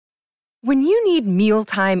When you need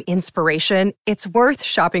mealtime inspiration, it's worth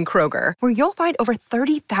shopping Kroger, where you'll find over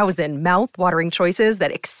 30,000 mouth-watering choices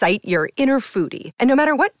that excite your inner foodie. And no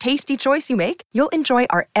matter what tasty choice you make, you'll enjoy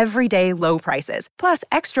our everyday low prices, plus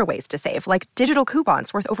extra ways to save, like digital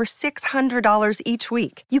coupons worth over $600 each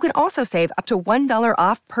week. You can also save up to $1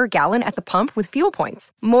 off per gallon at the pump with fuel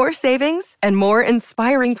points. More savings and more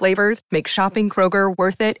inspiring flavors make shopping Kroger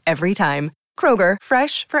worth it every time. Kroger,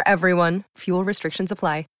 fresh for everyone. Fuel restrictions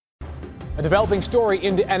apply. A developing story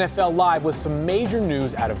into NFL Live with some major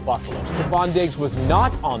news out of Buffalo. Stefon Diggs was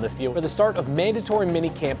not on the field for the start of mandatory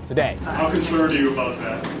minicamp today. How concerned are you about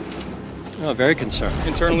that? Oh, very concerned.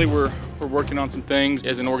 Internally, we're working on some things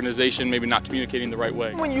as an organization, maybe not communicating the right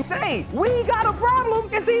way. When you say we got a problem,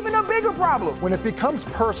 it's even a bigger problem. When it becomes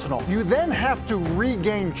personal, you then have to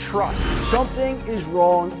regain trust. Something is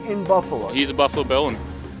wrong in Buffalo. He's a Buffalo Bill, and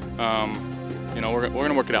we're going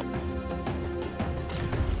to work it out.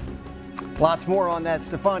 Lots more on that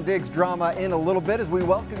Stefon Diggs drama in a little bit as we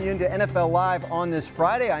welcome you into NFL Live on this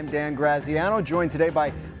Friday. I'm Dan Graziano, joined today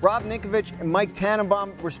by Rob Ninkovich and Mike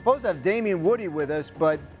Tannenbaum. We're supposed to have Damian Woody with us,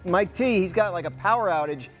 but Mike T, he's got like a power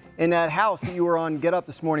outage in that house that you were on Get Up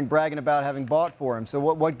this morning bragging about having bought for him. So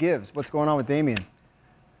what gives? What's going on with Damian?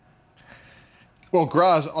 Well,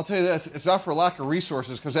 Graz, I'll tell you this, it's not for lack of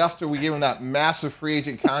resources, because after we gave him that massive free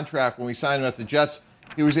agent contract when we signed him at the Jets,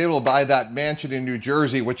 he was able to buy that mansion in New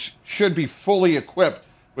Jersey, which should be fully equipped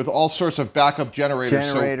with all sorts of backup generators.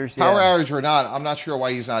 So power outage or not, I'm not sure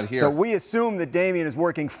why he's not here. So we assume that Damian is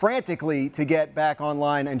working frantically to get back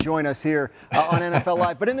online and join us here on NFL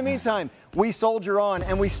Live. But in the meantime, we soldier on,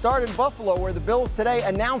 and we start in Buffalo, where the Bills today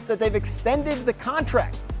announced that they've extended the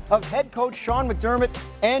contract of head coach Sean McDermott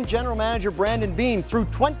and general manager Brandon Beane through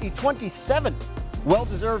 2027.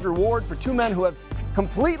 Well-deserved reward for two men who have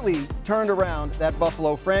completely turned around that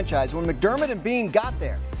Buffalo franchise. When McDermott and Beane got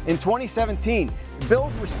there in 2017, the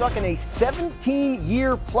Bills were stuck in a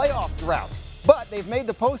 17-year playoff drought. But they've made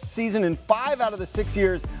the postseason in 5 out of the 6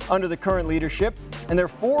 years under the current leadership, and their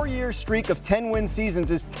 4-year streak of 10-win seasons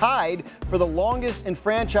is tied for the longest in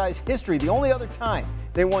franchise history. The only other time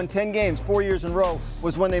they won 10 games 4 years in a row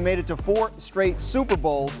was when they made it to 4 straight Super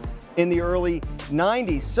Bowls in the early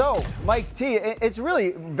 90s. So, Mike T, it's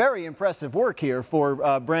really very impressive work here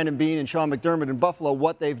for Brandon Beane and Sean McDermott in Buffalo,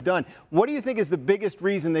 what they've done. What do you think is the biggest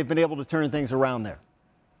reason they've been able to turn things around there?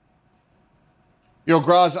 You know,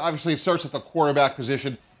 Graz, obviously it starts at the quarterback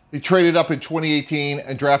position. They traded up in 2018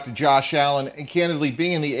 and drafted Josh Allen. And candidly,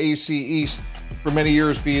 being in the AFC East for many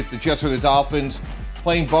years, be it the Jets or the Dolphins,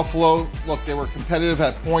 playing Buffalo, look, they were competitive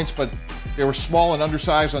at points, but they were small and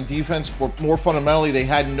undersized on defense, but more fundamentally, they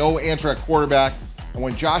had no answer at quarterback. And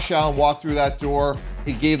when Josh Allen walked through that door,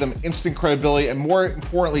 it gave them instant credibility, and more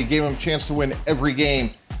importantly, gave them a chance to win every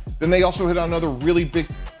game. Then they also hit on another really big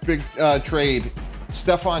trade.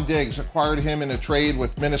 Stefon Diggs, acquired him in a trade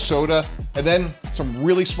with Minnesota, and then some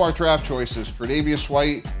really smart draft choices. Tre'Davious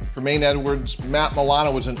White, Tremaine Edwards, Matt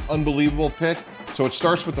Milano was an unbelievable pick. So it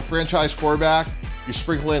starts with the franchise quarterback. You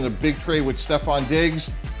sprinkle in a big trade with Stefon Diggs.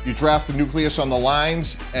 You draft the nucleus on the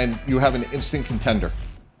lines, and you have an instant contender.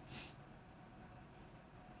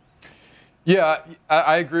 Yeah,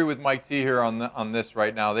 I agree with Mike T here on this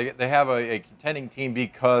right now. They have a contending team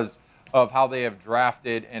because of how they have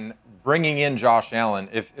drafted and bringing in Josh Allen.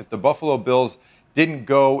 If the Buffalo Bills didn't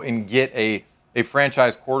go and get a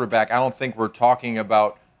franchise quarterback, I don't think we're talking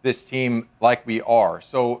about this team like we are.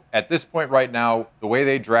 So at this point right now, the way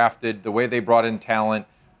they drafted, the way they brought in talent,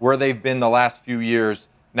 where they've been the last few years,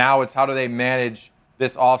 now it's how do they manage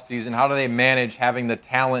this offseason? How do they manage having the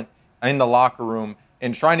talent in the locker room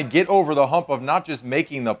and trying to get over the hump of not just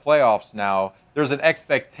making the playoffs now. There's an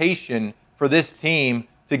expectation for this team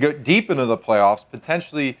to go deep into the playoffs,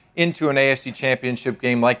 potentially into an AFC championship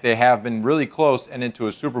game like they have been really close and into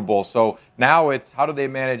a Super Bowl. So now it's how do they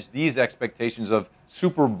manage these expectations of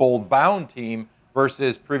Super Bowl bound team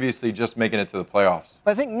versus previously just making it to the playoffs.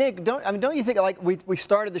 I think, Nick, don't you think, like we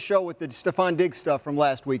started the show with the Stefon Diggs stuff from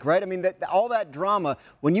last week, right? I mean, all that drama,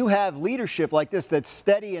 when you have leadership like this that's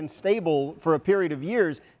steady and stable for a period of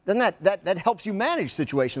years, then that helps you manage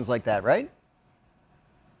situations like that, right?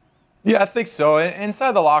 Yeah, I think so.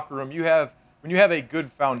 Inside the locker room, when you have a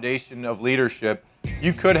good foundation of leadership,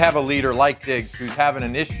 you could have a leader like Diggs who's having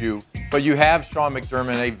an issue, but you have Sean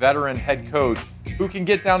McDermott, a veteran head coach, who can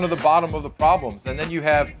get down to the bottom of the problems. And then you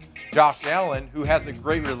have Josh Allen, who has a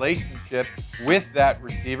great relationship with that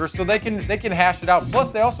receiver, so they can hash it out.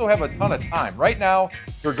 Plus, they also have a ton of time. Right now,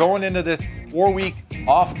 they're going into this 4-week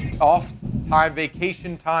off time,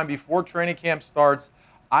 vacation time before training camp starts.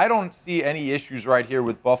 I don't see any issues right here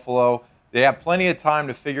with Buffalo. They have plenty of time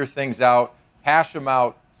to figure things out, hash them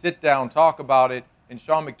out, sit down, talk about it. And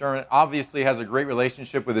Sean McDermott obviously has a great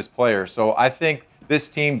relationship with his players. So I think this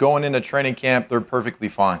team going into training camp, they're perfectly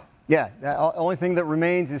fine. Yeah, the only thing that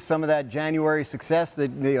remains is some of that January success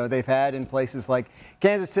that they've had in places like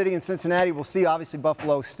Kansas City and Cincinnati. We'll see, obviously,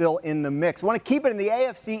 Buffalo still in the mix. I want to keep it in the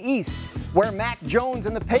AFC East, where Mac Jones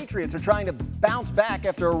and the Patriots are trying to bounce back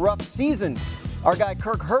after a rough season. Our guy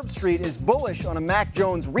Kirk Herbstreit is bullish on a Mac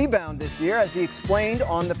Jones rebound this year, as he explained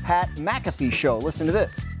on the Pat McAfee Show. Listen to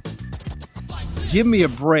this. Give me a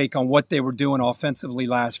break on what they were doing offensively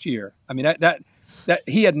last year. I mean, that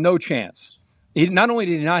he had no chance. Not only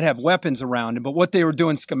did he not have weapons around him, but what they were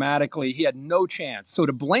doing schematically, he had no chance. So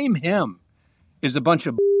to blame him is a bunch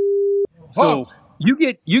of So you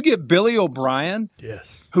get Billy O'Brien,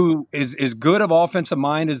 yes, who is as good of offensive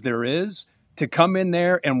mind as there is, to come in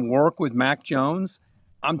there and work with Mac Jones.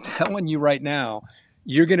 I'm telling you right now,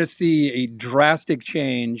 you're going to see a drastic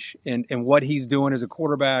change in what he's doing as a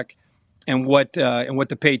quarterback and what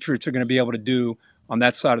the Patriots are going to be able to do on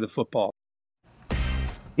that side of the football.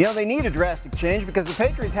 You know, they need a drastic change because the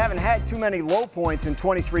Patriots haven't had too many low points in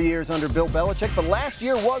 23 years under Bill Belichick, but last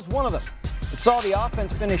year was one of them. It saw the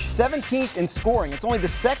offense finish 17th in scoring. It's only the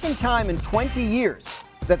second time in 20 years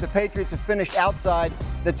that the Patriots have finished outside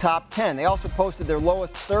the top 10. They also posted their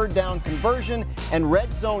lowest third down conversion and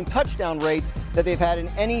red zone touchdown rates that they've had in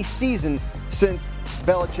any season since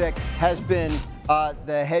Belichick has been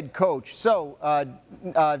the head coach. So,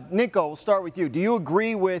 Nico, we'll start with you. Do you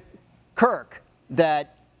agree with Kirk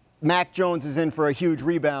that Mac Jones is in for a huge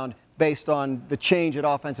rebound based on the change at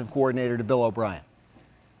offensive coordinator to Bill O'Brien?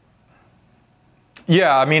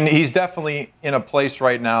 Yeah, I mean, he's definitely in a place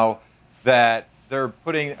right now that they're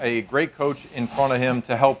putting a great coach in front of him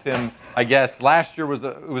to help him. I guess last year was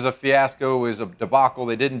a fiasco. It was a debacle.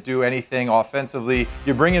 They didn't do anything offensively.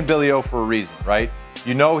 You bring in Billy O for a reason, right?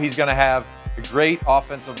 You know he's going to have a great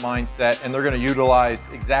offensive mindset, and they're going to utilize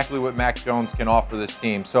exactly what Mac Jones can offer this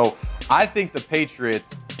team. So I think the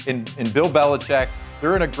Patriots, in Bill Belichick,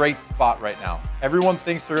 they're in a great spot right now. Everyone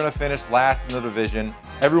thinks they're going to finish last in the division.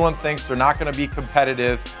 Everyone thinks they're not going to be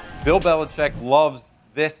competitive. Bill Belichick loves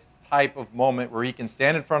this type of moment where he can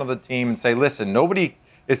stand in front of the team and say, listen, nobody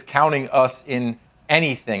is counting us in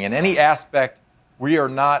anything, in any aspect. We are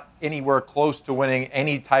not anywhere close to winning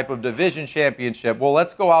any type of division championship. Well,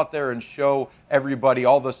 let's go out there and show everybody,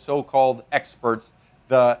 all the so-called experts,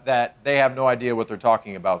 that they have no idea what they're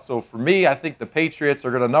talking about. So for me, I think the Patriots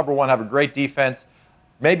are going to, number one, have a great defense,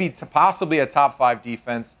 maybe possibly a top 5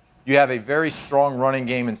 defense. You have a very strong running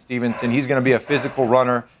game in Stevenson. He's going to be a physical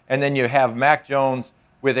runner. And then you have Mac Jones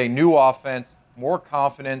with a new offense, more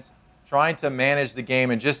confidence, trying to manage the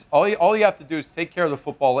game. And just all you have to do is take care of the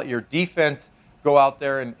football, let your defense go out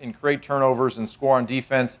there and create turnovers and score on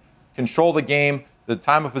defense, control the game, the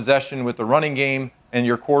time of possession with the running game, and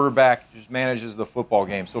your quarterback just manages the football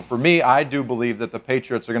game. So for me, I do believe that the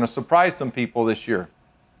Patriots are going to surprise some people this year.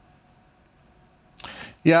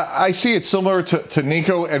 Yeah, I see it similar to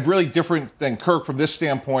Nico and really different than Kirk from this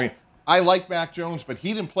standpoint. I like Mac Jones, but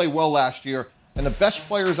he didn't play well last year. And the best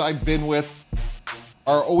players I've been with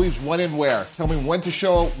are always when and where. Tell me when to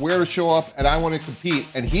show up, where to show up, and I want to compete.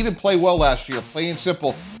 And he didn't play well last year, plain and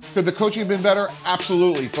simple. Could the coaching have been better?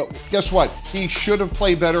 Absolutely. But guess what? He should have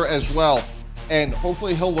played better as well. And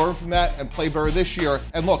hopefully he'll learn from that and play better this year.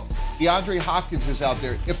 And look, DeAndre Hopkins is out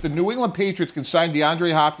there. If the New England Patriots can sign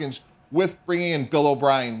DeAndre Hopkins with bringing in Bill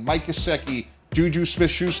O'Brien, Mike Gesicki, Juju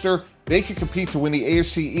Smith-Schuster, they can compete to win the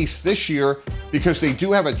AFC East this year because they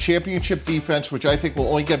do have a championship defense, which I think will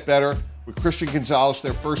only get better with Christian Gonzalez,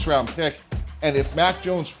 their first-round pick. And if Mac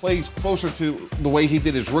Jones plays closer to the way he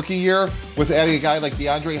did his rookie year with adding a guy like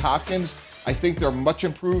DeAndre Hopkins, I think they're much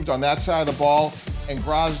improved on that side of the ball. And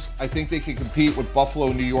Graz, I think they can compete with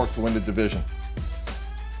Buffalo, New York to win the division.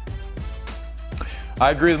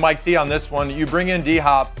 I agree with Mike T on this one. You bring in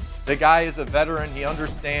D-Hop. The guy is a veteran. He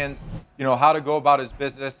understands, how to go about his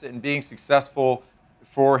business and being successful.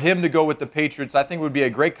 For him to go with the Patriots, I think would be a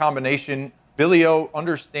great combination. Billy O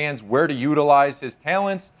understands where to utilize his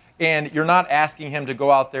talents, and you're not asking him to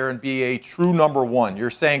go out there and be a true number one.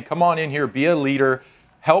 You're saying, come on in here, be a leader,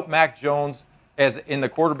 help Mac Jones as in the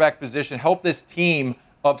quarterback position, help this team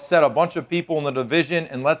upset a bunch of people in the division,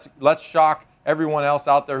 and let's shock everyone else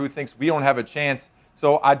out there who thinks we don't have a chance.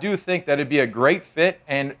 So I do think that it'd be a great fit,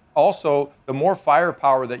 and also the more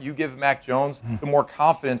firepower that you give Mac Jones, the more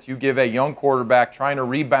confidence you give a young quarterback trying to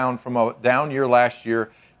rebound from a down year last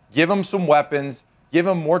year. Give him some weapons, give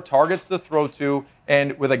him more targets to throw to,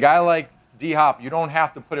 and with a guy like D-Hop, you don't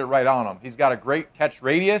have to put it right on him. He's got a great catch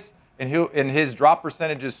radius, and his drop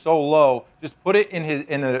percentage is so low. Just put it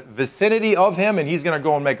in the vicinity of him, and he's going to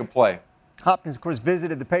go and make a play. Hopkins, of course,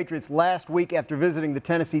 visited the Patriots last week after visiting the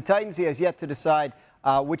Tennessee Titans. He has yet to decide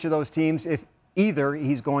which of those teams, if either,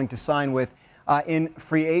 he's going to sign with in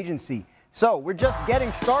free agency. So we're just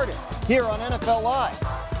getting started here on NFL Live.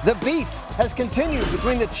 The beef has continued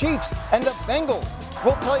between the Chiefs and the Bengals.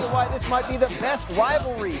 We'll tell you why this might be the best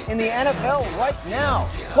rivalry in the NFL right now.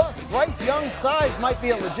 Plus, Bryce Young's size might be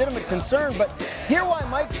a legitimate concern, but hear why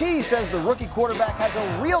Mike T says the rookie quarterback has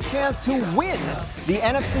a real chance to win the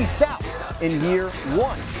NFC South in year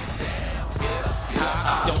one.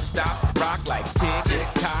 Don't stop, rock like tick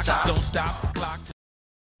tock. Don't stop the clock.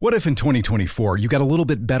 What if in 2024 you got a little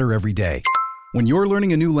bit better every day? When you're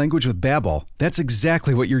learning a new language with Babbel, that's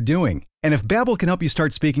exactly what you're doing. And if Babbel can help you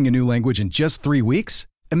start speaking a new language in just 3 weeks,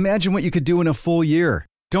 imagine what you could do in a full year.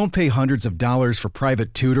 Don't pay hundreds of dollars for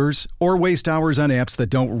private tutors or waste hours on apps that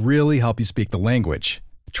don't really help you speak the language.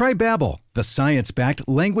 Try Babbel, the science-backed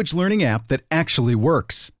language learning app that actually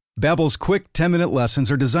works. Babbel's quick 10-minute lessons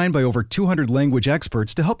are designed by over 200 language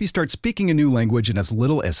experts to help you start speaking a new language in as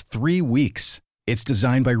little as 3 weeks. It's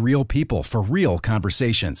designed by real people for real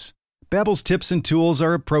conversations. Babbel's tips and tools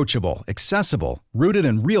are approachable, accessible, rooted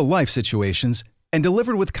in real-life situations, and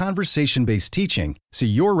delivered with conversation-based teaching, so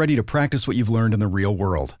you're ready to practice what you've learned in the real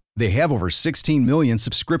world. They have over 16 million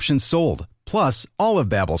subscriptions sold. Plus, all of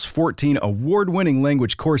Babbel's 14 award-winning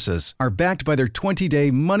language courses are backed by their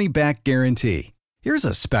 20-day money-back guarantee. Here's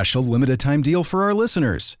a special limited-time deal for our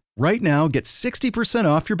listeners. Right now, get 60%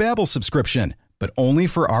 off your Babbel subscription, but only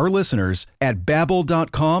for our listeners at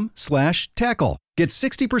Babbel.com/tackle. Get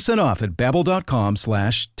 60% off at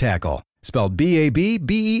Babbel.com/tackle. Spelled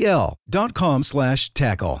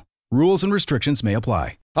BABBEL.com/tackle. Rules and restrictions may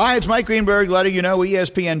apply. Hi, it's Mike Greenberg letting you know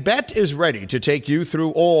ESPN Bet is ready to take you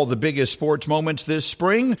through all the biggest sports moments this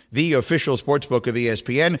spring. The official sportsbook of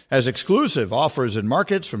ESPN has exclusive offers and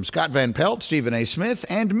markets from Scott Van Pelt, Stephen A. Smith,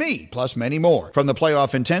 and me, plus many more. From the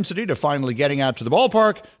playoff intensity to finally getting out to the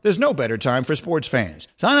ballpark, there's no better time for sports fans.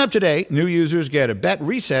 Sign up today. New users get a bet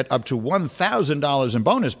reset up to $1,000 in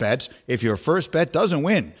bonus bets if your first bet doesn't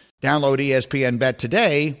win. Download ESPN Bet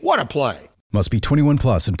today. What a play. Must be 21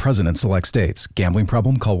 plus and present in select states. Gambling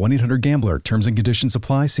problem? Call 1-800-GAMBLER. Terms and conditions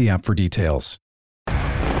apply. See app for details.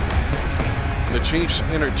 The Chiefs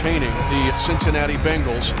entertaining the Cincinnati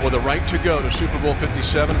Bengals for the right to go to Super Bowl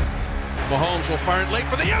 57. Mahomes will fire it late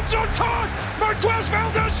for the end zone. Caught! Marquez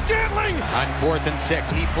Valdes-Scantling! On 4th and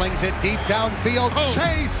 6, he flings it deep downfield.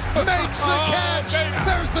 Chase makes the catch.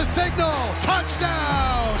 There's the signal.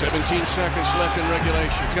 Touchdown! 17 seconds left in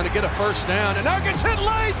regulation. He's going to get a first down, and now gets hit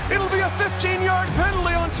late. It'll be a 15-yard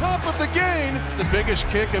penalty on top of the gain. The biggest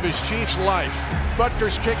kick of his Chiefs' life.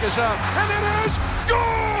 Butker's kick is out, and it is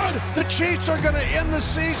good! The Chiefs are going to end the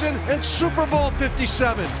season in Super Bowl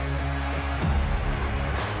 57.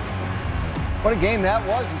 What a game that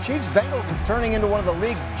was. And Chiefs-Bengals is turning into one of the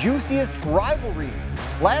league's juiciest rivalries.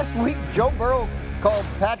 Last week, Joe Burrow called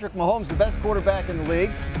Patrick Mahomes the best quarterback in the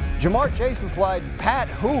league. Jamar Chase replied, "Pat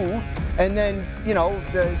who?" And then, you know,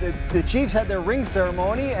 the Chiefs had their ring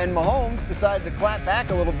ceremony, and Mahomes decided to clap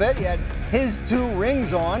back a little bit. He had his 2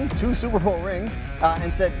 rings on, 2 Super Bowl rings,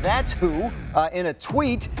 and said, "That's who," in a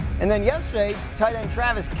tweet. And then yesterday, tight end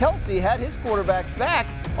Travis Kelce had his quarterbacks back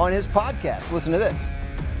on his podcast. Listen to this.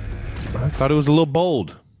 I thought it was a little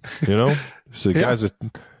bold, you know? So the guy's a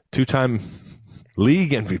 2-time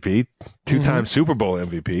league MVP, 2-time Super Bowl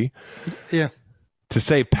MVP. Yeah. To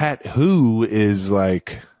say Pat who is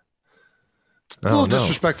like, a little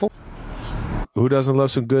disrespectful. Who doesn't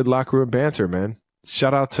love some good locker room banter, man?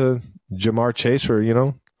 Shout out to Jamar Chase for, you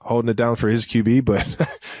know, holding it down for his QB, but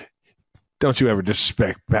don't you ever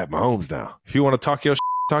disrespect Pat Mahomes now. If you want to talk your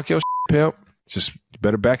pimp. Just you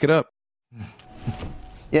better back it up.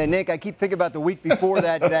 Yeah, Nick, I keep thinking about the week before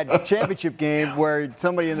that championship game where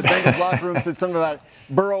somebody in the Bengals locker room said something about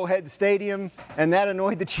Burrowhead Stadium, and that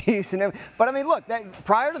annoyed the Chiefs. But, I mean, look,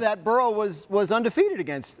 prior to that, Burrow was undefeated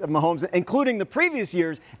against Mahomes, including the previous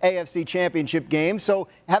year's AFC championship game. So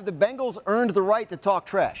have the Bengals earned the right to talk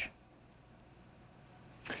trash?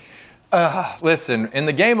 Listen, in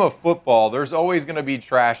the game of football, there's always going to be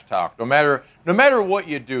trash talk. No matter what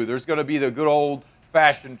you do, there's going to be the good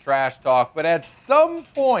old-fashioned trash talk. But at some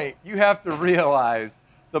point, you have to realize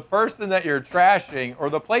the person that you're trashing or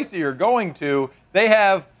the place that you're going to, they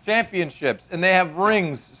have championships and they have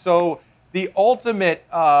rings. So the ultimate,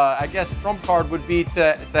 I guess, trump card would be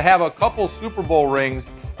to have a couple Super Bowl rings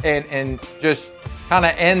and just kind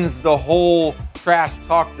of ends the whole trash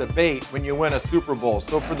talk debate when you win a Super Bowl.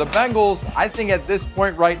 So for the Bengals, I think at this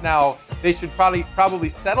point right now, they should probably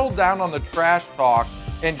settle down on the trash talk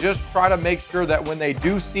and just try to make sure that when they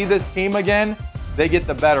do see this team again, they get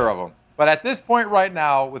the better of them. But at this point right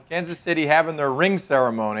now, with Kansas City having their ring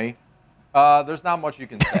ceremony, there's not much you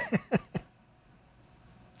can say.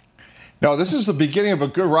 No, this is the beginning of a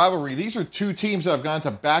good rivalry. These are two teams that have gone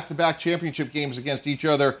to back-to-back championship games against each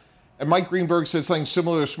other. And Mike Greenberg said something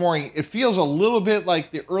similar this morning. It feels a little bit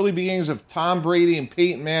like the early beginnings of Tom Brady and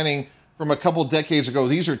Peyton Manning from a couple decades ago.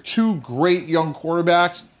 These are two great young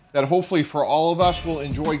quarterbacks that hopefully for all of us will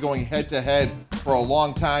enjoy going head-to-head for a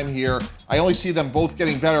long time here. I only see them both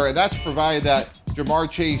getting better, and that's provided that Jamar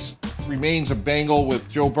Chase remains a Bengal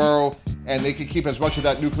with Joe Burrow, and they can keep as much of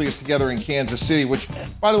that nucleus together in Kansas City, which,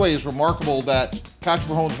 by the way, is remarkable that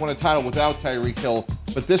Patrick Mahomes won a title without Tyreek Hill.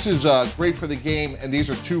 But this is great for the game, and these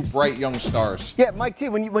are two bright young stars. Yeah, Mike T.,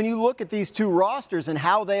 when you look at these two rosters and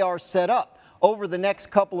how they are set up over the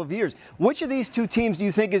next couple of years, which of these two teams do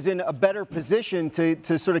you think is in a better position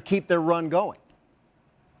to sort of keep their run going?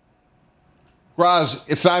 Graz,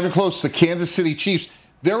 it's not even close. The Kansas City Chiefs,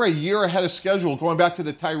 they're a year ahead of schedule. Going back to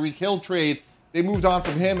the Tyreek Hill trade, they moved on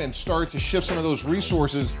from him and started to shift some of those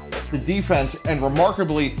resources to defense. And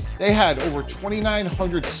remarkably, they had over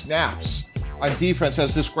 2,900 snaps on defense,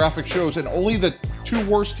 as this graphic shows. And only the two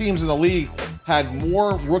worst teams in the league had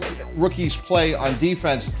more rookies play on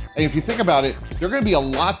defense. And if you think about it, they're going to be a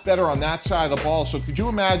lot better on that side of the ball. So could you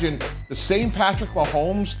imagine the same Patrick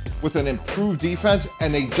Mahomes with an improved defense,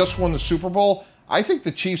 and they just won the Super Bowl? I think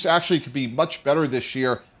the Chiefs actually could be much better this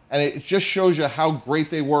year. And it just shows you how great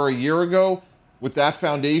they were a year ago with that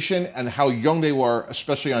foundation and how young they were,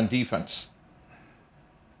 especially on defense.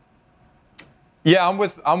 Yeah,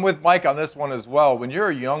 I'm with Mike on this one as well. When you're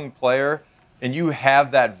a young player and you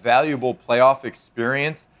have that valuable playoff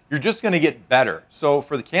experience, you're just going to get better. So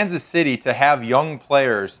for the Kansas City to have young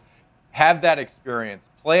players have that experience,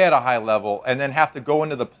 play at a high level, and then have to go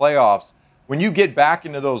into the playoffs, when you get back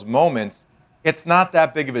into those moments, it's not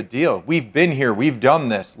that big of a deal. We've been here. We've done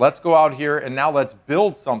this. Let's go out here and now let's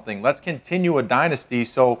build something. Let's continue a dynasty.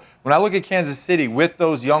 So when I look at Kansas City with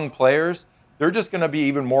those young players, they're just going to be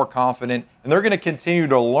even more confident, and they're going to continue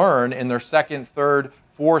to learn in their second, third,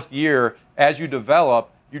 fourth year. As you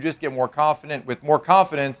develop, you just get more confident. With more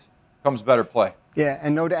confidence comes better play. Yeah,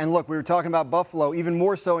 and look, we were talking about Buffalo, even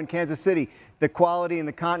more so in Kansas City. The quality and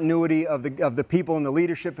the continuity of the people in the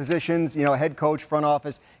leadership positions, head coach, front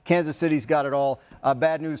office. Kansas City's got it all.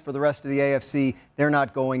 Bad news for the rest of the AFC. They're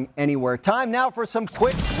not going anywhere. Time now for some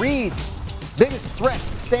quick reads. Biggest threats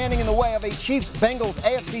standing in the way of a Chiefs-Bengals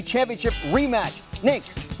AFC Championship rematch. Nick,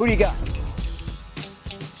 who do you got?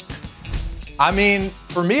 I mean,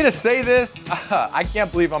 for me to say this, I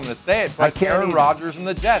can't believe I'm going to say it, but Aaron Rodgers and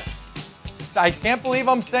the Jets. I can't believe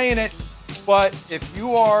I'm saying it, but if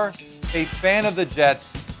you are a fan of the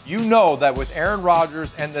Jets, you know that with Aaron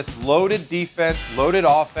Rodgers and this loaded defense, loaded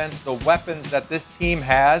offense, the weapons that this team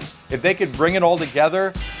has, if they could bring it all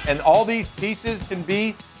together and all these pieces can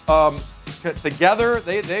be together,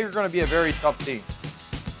 they are going to be a very tough team.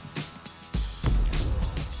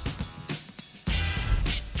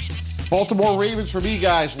 Baltimore Ravens for me,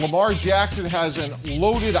 guys. Lamar Jackson has a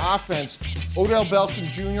loaded offense. Odell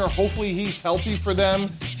Beckham Jr., hopefully he's healthy for them.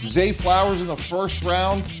 Zay Flowers in the first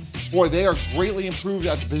round. Boy, they are greatly improved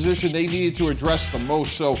at the position they needed to address the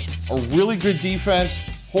most. So a really good defense,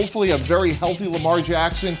 hopefully a very healthy Lamar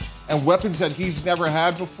Jackson, and weapons that he's never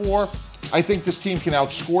had before. I think this team can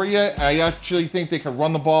outscore you. I actually think they can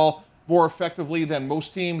run the ball more effectively than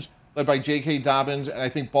most teams, led by J.K. Dobbins, and I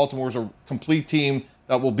think Baltimore's a complete team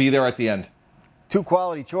that will be there at the end. Two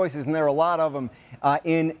quality choices, and there are a lot of them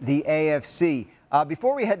in the AFC.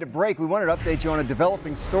 Before we head to break, we wanted to update you on a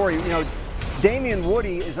developing story. Damian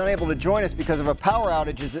Woody is unable to join us because of a power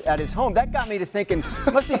outage at his home. That got me to thinking,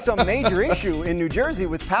 there must be some major issue in New Jersey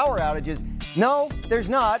with power outages. No, there's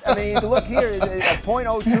not. I mean, look here, it's at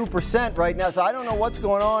 0.02% right now, so I don't know what's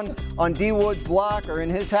going on D. Wood's block or in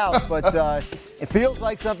his house, but it feels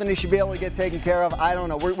like something he should be able to get taken care of. I don't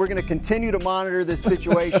know. We're going to continue to monitor this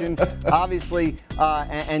situation, obviously,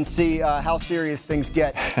 and see how serious things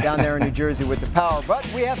get down there in New Jersey with the power. But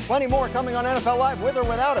we have plenty more coming on NFL Live with or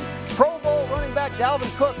without him. Pro Bowl running back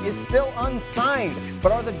Dalvin Cook is still unsigned,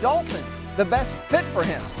 but are the Dolphins the best fit for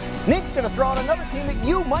him? Nick's going to throw out another team that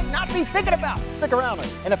you might not be thinking about. Stick around on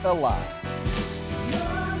NFL Live.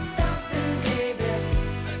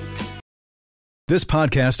 This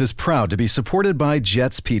podcast is proud to be supported by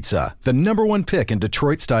Jets Pizza, the #1 pick in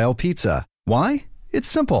Detroit-style pizza. Why? It's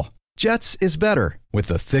simple. Jets is better. With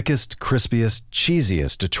the thickest, crispiest,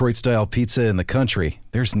 cheesiest Detroit-style pizza in the country,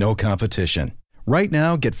 there's no competition. Right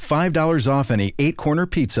now, get $5 off any 8-corner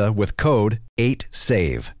pizza with code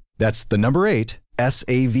 8SAVE. That's the number 8,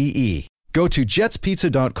 SAVE. Go to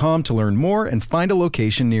jetspizza.com to learn more and find a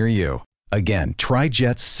location near you. Again, try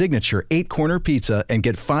Jet's signature 8-corner pizza and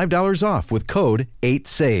get $5 off with code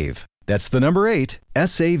 8SAVE. That's the number 8,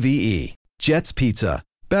 SAVE. Jet's Pizza.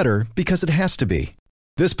 Better because it has to be.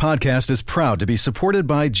 This podcast is proud to be supported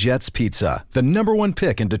by Jet's Pizza, the number one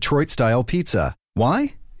pick in Detroit-style pizza.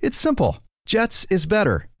 Why? It's simple. Jet's is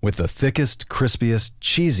better. With the thickest, crispiest,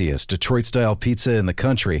 cheesiest Detroit-style pizza in the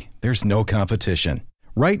country, there's no competition.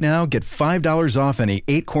 Right now, get $5 off any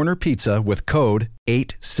 8-corner pizza with code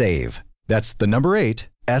 8SAVE. That's the number 8,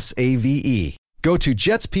 SAVE. Go to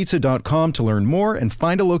jetspizza.com to learn more and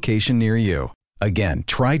find a location near you. Again,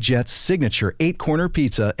 try Jet's signature 8-corner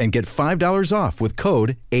pizza and get $5 off with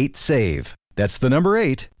code 8SAVE. That's the number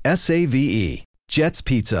 8, SAVE. Jet's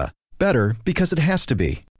Pizza. Better because it has to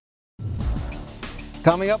be.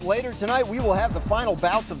 Coming up later tonight, we will have the final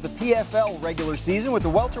bouts of the PFL regular season with the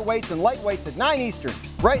welterweights and lightweights at 9 Eastern,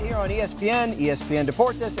 right here on ESPN, ESPN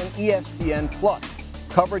Deportes, and ESPN Plus.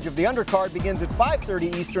 Coverage of the undercard begins at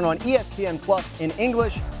 5:30 Eastern on ESPN Plus in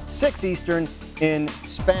English, 6 Eastern in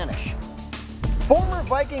Spanish. Former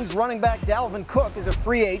Vikings running back Dalvin Cook is a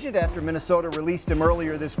free agent after Minnesota released him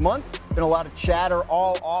earlier this month. Been a lot of chatter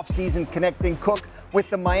all offseason connecting Cook with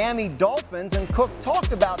the Miami Dolphins, and Cook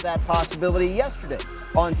talked about that possibility yesterday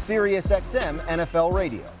on SiriusXM NFL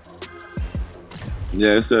Radio.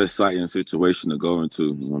 Yeah, it's an exciting situation to go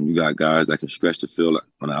into. You got guys that can stretch the field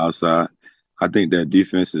on the outside. I think that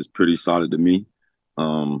defense is pretty solid to me.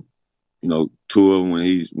 Tua, when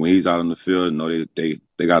he's out on the field, they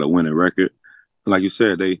got a winning record. Like you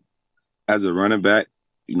said, they, as a running back,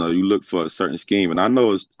 you look for a certain scheme, and I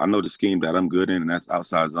know the scheme that I'm good in, and that's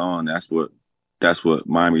outside zone. That's what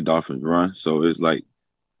Miami Dolphins run. So it's like,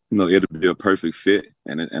 it'll be a perfect fit,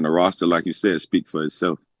 and the roster, like you said, speak for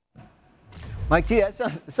itself. Mike T, that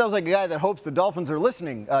sounds like a guy that hopes the Dolphins are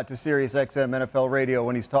listening to SiriusXM NFL Radio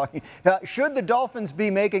when he's talking. Should the Dolphins be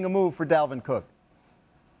making a move for Dalvin Cook?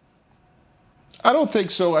 I don't think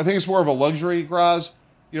so. I think it's more of a luxury, Graz.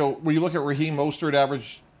 When you look at Raheem Mostert,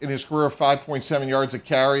 average in his career 5.7 yards a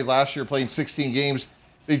carry. Last year, playing 16 games.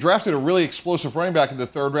 They drafted a really explosive running back in the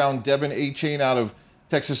third round, Devin Achane out of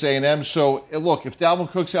Texas A&M. So, look, if Dalvin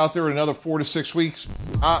Cook's out there in another 4 to 6 weeks,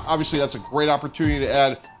 obviously that's a great opportunity to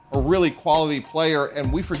add a really quality player.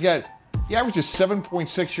 And we forget, he averages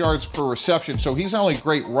 7.6 yards per reception. So he's not only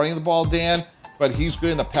great running the ball, Dan, but he's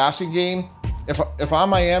good in the passing game. If I'm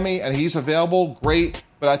Miami and he's available, great.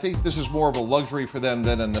 But I think this is more of a luxury for them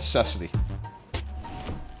than a necessity.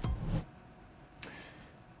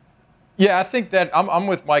 Yeah, I think that I'm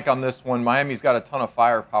with Mike on this one. Miami's got a ton of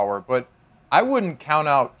firepower, but I wouldn't count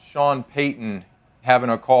out Sean Payton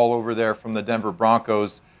having a call over there from the Denver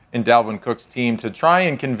Broncos in Dalvin Cook's team to try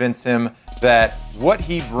and convince him that what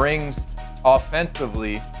he brings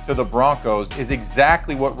offensively to the Broncos is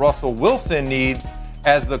exactly what Russell Wilson needs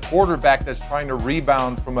as the quarterback that's trying to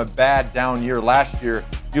rebound from a bad down year last year.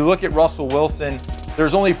 You look at Russell Wilson,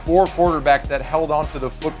 there's only 4 quarterbacks that held onto the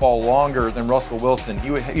football longer than Russell Wilson. He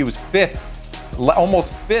was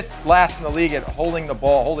almost fifth last in the league at holding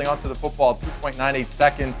onto the football 2.98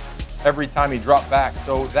 seconds every time he dropped back.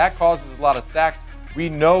 So that causes a lot of sacks. We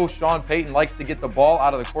know Sean Payton likes to get the ball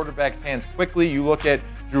out of the quarterback's hands quickly. You look at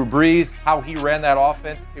Drew Brees, how he ran that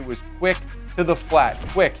offense. It was quick to the flat,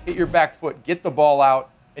 quick, hit your back foot, get the ball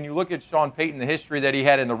out. And you look at Sean Payton, the history that he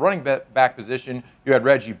had in the running back position. You had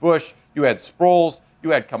Reggie Bush, you had Sproles, you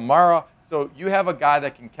had Kamara. So you have a guy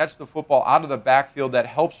that can catch the football out of the backfield that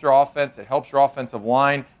helps your offense, it helps your offensive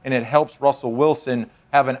line, and it helps Russell Wilson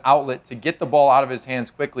have an outlet to get the ball out of his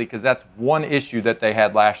hands quickly, because that's one issue that they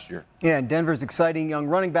had last year. Yeah, and Denver's exciting young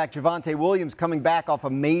running back Javonte Williams coming back off a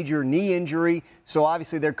major knee injury. So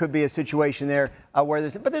obviously there could be a situation there where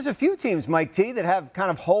there's a few teams, Mike T, that have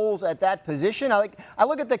kind of holes at that position. I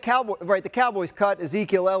look at the Cowboys. Right, the Cowboys cut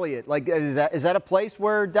Ezekiel Elliott. Like, is that a place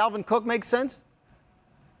where Dalvin Cook makes sense?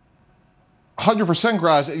 100%,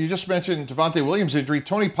 Graz. You just mentioned Javonte Williams' injury.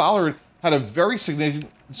 Tony Pollard had a very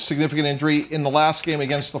significant injury in the last game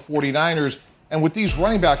against the 49ers. And with these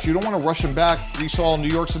running backs, you don't want to rush them back. We saw New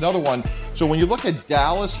York's another one. So when you look at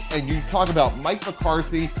Dallas and you talk about Mike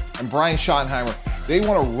McCarthy and Brian Schottenheimer, they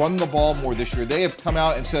want to run the ball more this year. They have come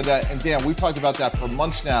out and said that, and Dan, we've talked about that for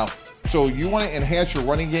months now. So you want to enhance your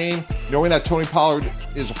running game, knowing that Tony Pollard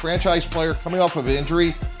is a franchise player coming off of an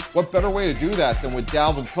injury. What better way to do that than with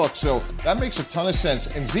Dalvin Cook? So that makes a ton of sense.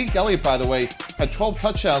 And Zeke Elliott, by the way, had 12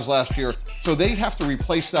 touchdowns last year. So they have to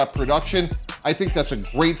replace that production. I think that's a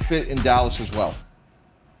great fit in Dallas as well.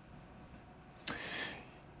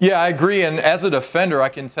 Yeah, I agree. And as a defender, I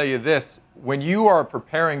can tell you this. When you are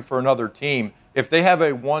preparing for another team, if they have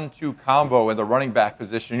a 1-2 combo in the running back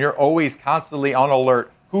position, you're always constantly on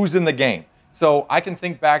alert. Who's in the game? So I can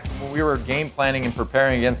think back to when we were game planning and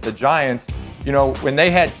preparing against the Giants, you know, when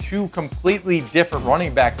they had two completely different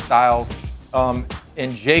running back styles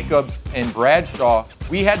in Jacobs and Bradshaw,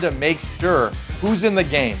 we had to make sure who's in the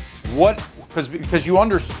game. Because you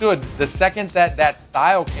understood the second that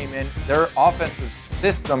style came in, their offensive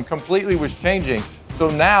system completely was changing. So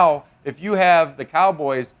now, if you have the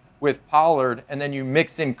Cowboys with Pollard and then you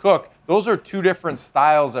mix in Cook, those are two different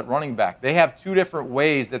styles at running back. They have two different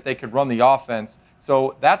ways that they could run the offense.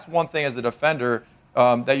 So that's one thing as a defender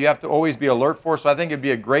that you have to always be alert for. So I think it'd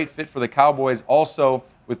be a great fit for the Cowboys. Also,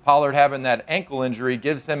 with Pollard having that ankle injury,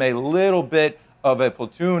 gives him a little bit of a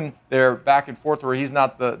platoon there back and forth where he's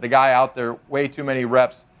not the guy out there way too many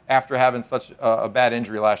reps after having such a bad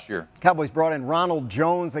injury last year. Cowboys brought in Ronald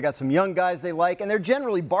Jones. They got some young guys they like, and they're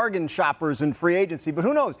generally bargain shoppers in free agency. But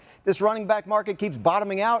who knows? This running back market keeps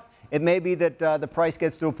bottoming out. It may be that the price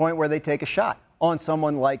gets to a point where they take a shot on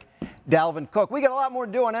someone like Dalvin Cook. We got a lot more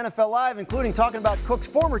to do on NFL Live, including talking about Cook's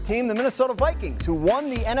former team, the Minnesota Vikings, who won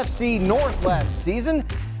the NFC North last season.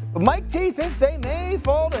 But Mike T thinks they may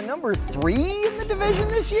fall to number 3 in the division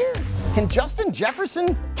this year. Can Justin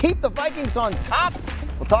Jefferson keep the Vikings on top?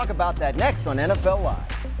 We'll talk about that next on NFL Live.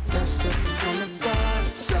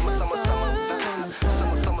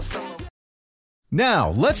 Now,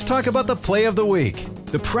 let's talk about the play of the week.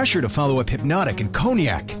 The pressure to follow up Hypnotic and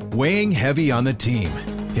Cognac, weighing heavy on the team.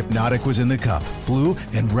 Hypnotic was in the cup, blue,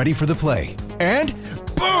 and ready for the play. And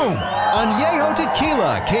boom! Añejo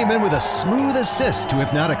Tequila came in with a smooth assist to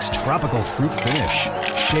Hypnotic's tropical fruit finish.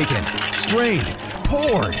 Shaken, strained,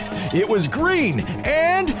 poured. It was green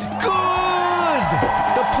and good!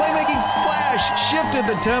 The playmaking splash shifted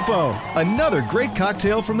the tempo. Another great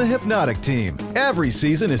cocktail from the Hypnotic team. Every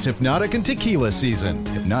season is Hypnotic and Tequila season.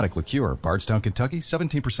 Hypnotic Liqueur, Bardstown, Kentucky,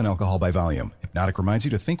 17% alcohol by volume. Hypnotic reminds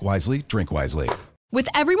you to think wisely, drink wisely. With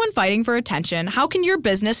everyone fighting for attention, how can your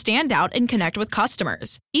business stand out and connect with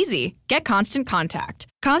customers? Easy. Get Constant Contact.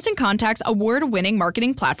 Constant Contact's award-winning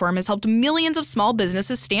marketing platform has helped millions of small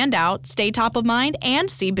businesses stand out, stay top of mind, and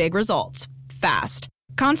see big results fast.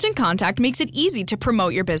 Constant Contact makes it easy to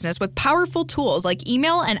promote your business with powerful tools like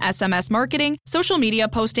email and SMS marketing, social media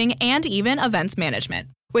posting, and even events management.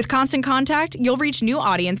 With Constant Contact, you'll reach new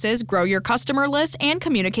audiences, grow your customer list, and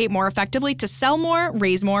communicate more effectively to sell more,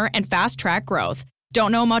 raise more, and fast-track growth.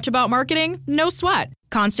 Don't know much about marketing? No sweat.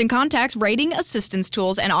 Constant Contact's writing assistance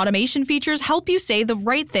tools and automation features help you say the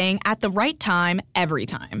right thing at the right time, every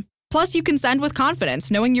time. Plus, you can send with confidence,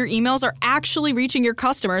 knowing your emails are actually reaching your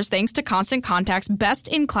customers thanks to Constant Contact's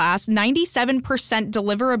best-in-class 97%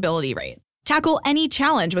 deliverability rate. Tackle any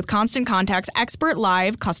challenge with Constant Contact's expert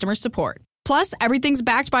live customer support. Plus, everything's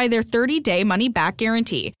backed by their 30-day money-back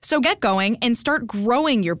guarantee. So get going and start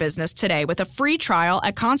growing your business today with a free trial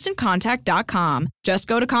at ConstantContact.com. Just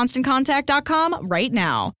go to ConstantContact.com right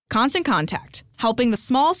now. Constant Contact, helping the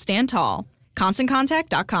small stand tall.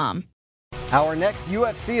 ConstantContact.com. Our next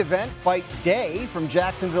UFC event, Fight Day, from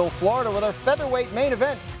Jacksonville, Florida, with our featherweight main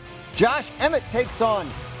event. Josh Emmett takes on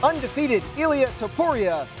undefeated Ilia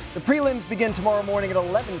Topuria. The prelims begin tomorrow morning at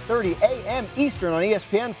 11:30 a.m. Eastern on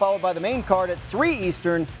ESPN, followed by the main card at 3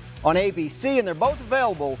 Eastern on ABC, and they're both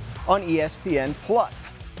available on ESPN+.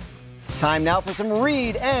 Time now for some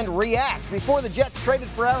Read and React. Before the Jets traded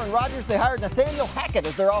for Aaron Rodgers, they hired Nathaniel Hackett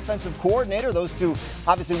as their offensive coordinator. Those two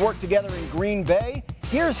obviously worked together in Green Bay.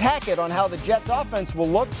 Here's Hackett on how the Jets offense will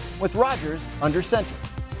look with Rodgers under center.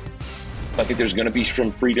 I think there's going to be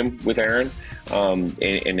some freedom with Aaron.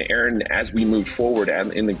 And Aaron, as we moved forward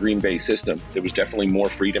in the Green Bay system, there was definitely more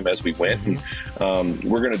freedom as we went. And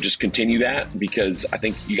we're going to just continue that because I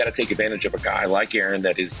think you got to take advantage of a guy like Aaron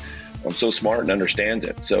that is so smart and understands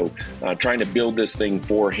it. So trying to build this thing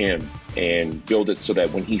for him and build it so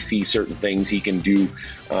that when he sees certain things, he can do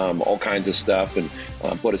all kinds of stuff and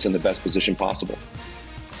put us in the best position possible.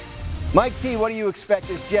 Mike T, what do you expect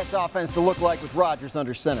this Jets offense to look like with Rodgers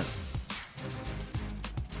under center?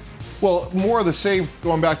 Well, more of the same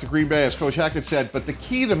going back to Green Bay, as Coach Hackett said, but the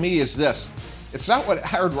key to me is this. It's not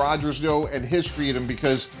what Aaron Rodgers knows and his freedom,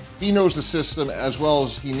 because he knows the system as well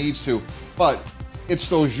as he needs to, but it's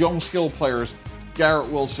those young skill players, Garrett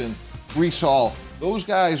Wilson, Breece Hall. Those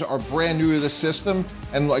guys are brand new to the system,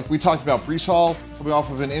 and like we talked about, Breece Hall coming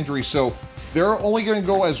off of an injury, so they're only going to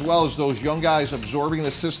go as well as those young guys absorbing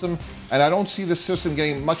the system, and I don't see the system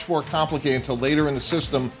getting much more complicated until later in the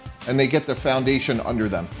system and they get the foundation under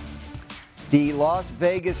them. The Las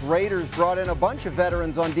Vegas Raiders brought in a bunch of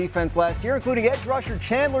veterans on defense last year, including edge rusher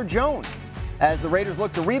Chandler Jones. As the Raiders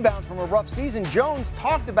look to rebound from a rough season, Jones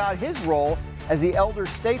talked about his role as the elder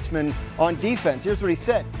statesman on defense. Here's what he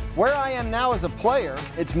said. Where I am now as a player,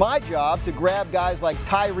 it's my job to grab guys like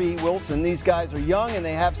Tyree Wilson. These guys are young and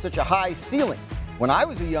they have such a high ceiling. When I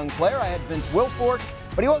was a young player, I had Vince Wilfork,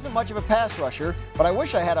 but he wasn't much of a pass rusher. But I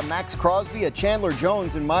wish I had a Max Crosby, a Chandler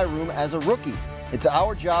Jones in my room as a rookie. It's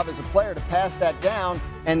our job as a player to pass that down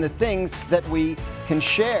and the things that we can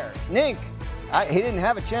share. Nink, he didn't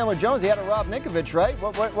have a Chandler Jones. He had a Rob Ninkovich, right?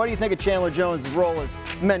 What do you think of Chandler Jones' role as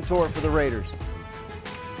mentor for the Raiders?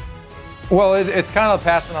 Well, it's kind of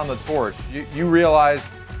passing on the torch. You realize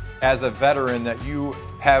as a veteran that you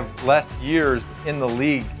have less years in the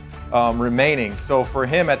league remaining. So for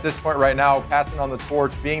him at this point right now, passing on the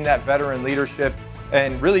torch, being that veteran leadership,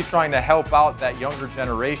 and really trying to help out that younger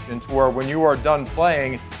generation to where when you are done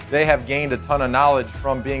playing, they have gained a ton of knowledge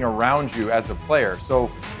from being around you as a player. So,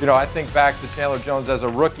 I think back to Chandler Jones as a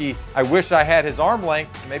rookie. I wish I had his arm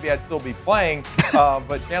length. Maybe I'd still be playing.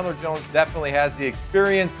 But Chandler Jones definitely has the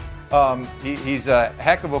experience. He's a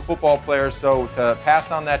heck of a football player. So to pass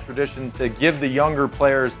on that tradition, to give the younger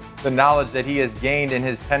players the knowledge that he has gained in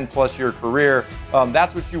his 10-plus year career,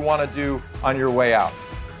 that's what you want to do on your way out.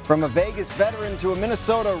 From a Vegas veteran to a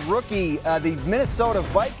Minnesota rookie, the Minnesota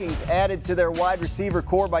Vikings added to their wide receiver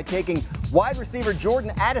core by taking wide receiver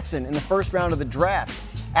Jordan Addison in the first round of the draft.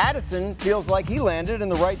 Addison feels like he landed in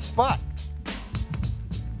the right spot.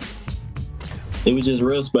 It was just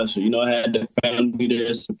real special. I had the family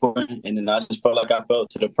there supporting, and then I just felt like I felt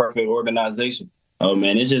to the perfect organization. Oh,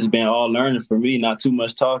 man, it's just been all learning for me, not too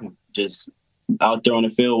much talking. Just out there on the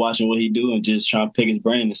field watching what he do and just trying to pick his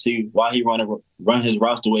brain to see why he run his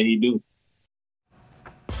routes the way he do.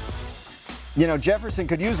 Jefferson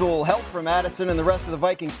could use a little help from Addison and the rest of the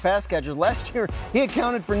Vikings pass catchers. Last year, he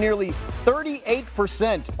accounted for nearly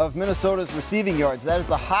 38% of Minnesota's receiving yards. That is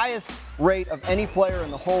the highest rate of any player in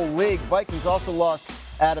the whole league. Vikings also lost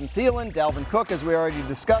Adam Thielen, Dalvin Cook, as we already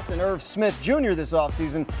discussed, and Irv Smith Jr. this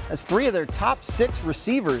offseason as 3 of their top 6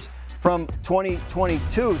 receivers from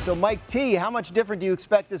 2022. So, Mike T., how much different do you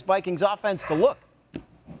expect this Vikings offense to look?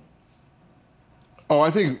 Oh, I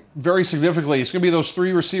think very significantly. It's going to be those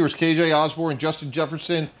 3 receivers, KJ Osborne, Justin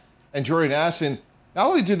Jefferson, and Jordan Addison. Not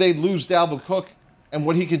only did they lose Dalvin Cook and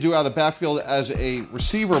what he could do out of the backfield as a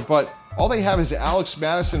receiver, but all they have is Alex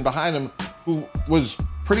Madison behind him, who was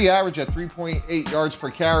pretty average at 3.8 yards per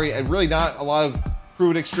carry and really not a lot of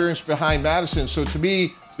proven experience behind Madison. So to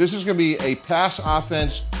me, this is going to be a pass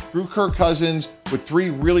offense through Kirk Cousins with 3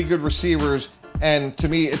 really good receivers. And to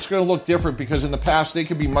me, it's going to look different because in the past, they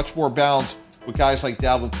could be much more balanced with guys like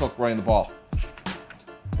Dalvin Cook running the ball.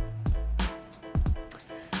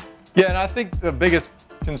 Yeah, and I think the biggest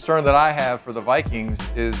concern that I have for the Vikings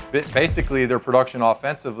is basically their production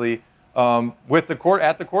offensively at the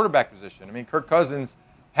quarterback position. I mean, Kirk Cousins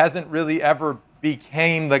hasn't really ever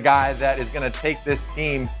became the guy that is going to take this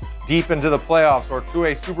team deep into the playoffs or to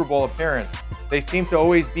a Super Bowl appearance. They seem to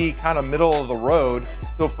always be kind of middle of the road.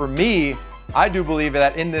 So for me, I do believe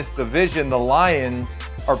that in this division, the Lions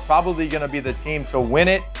are probably going to be the team to win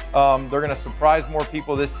it. They're going to surprise more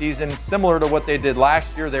people this season, similar to what they did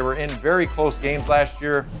last year. They were in very close games last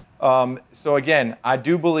year. So again, I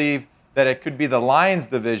do believe that it could be the Lions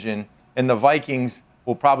division, and the Vikings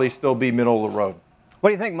will probably still be middle of the road. What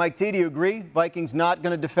do you think, Mike T? Do you agree? Vikings not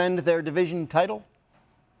going to defend their division title?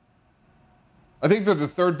 I think they're the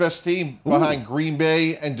 3rd best team behind Green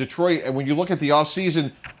Bay and Detroit. And when you look at the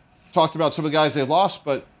offseason, talked about some of the guys they lost,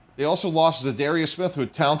 but they also lost Zadarius Smith, who is a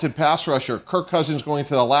talented pass rusher. Kirk Cousins going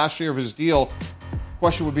to the last year of his deal.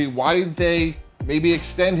 Question would be, why didn't they maybe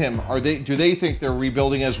extend him? Do they think they're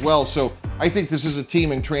rebuilding as well? So I think this is a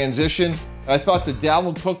team in transition. And I thought the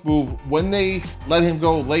Dalvin Cook move, when they let him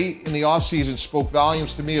go late in the offseason, spoke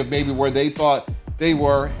volumes to me of maybe where they thought they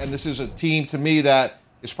were. And this is a team, to me, that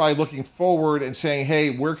is probably looking forward and saying,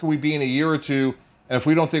 hey, where can we be in a year or two? And if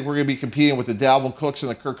we don't think we're going to be competing with the Dalvin Cooks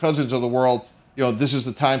and the Kirk Cousins of the world, this is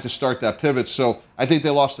the time to start that pivot. So I think they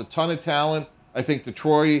lost a ton of talent. I think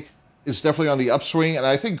Detroit is definitely on the upswing. And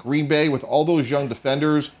I think Green Bay, with all those young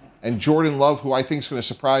defenders and Jordan Love, who I think is going to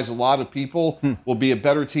surprise a lot of people, will be a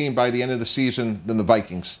better team by the end of the season than the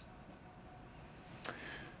Vikings.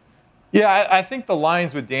 Yeah, I think the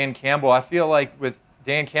Lions with Dan Campbell, I feel like with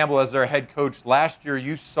Dan Campbell as their head coach last year,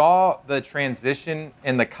 you saw the transition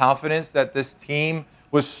and the confidence that this team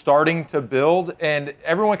was starting to build. And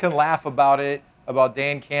everyone can laugh about it, about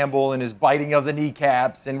Dan Campbell and his biting of the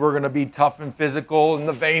kneecaps, and we're going to be tough and physical, and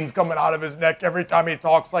the veins coming out of his neck every time he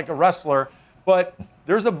talks like a wrestler. But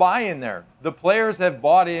there's a buy-in there. The players have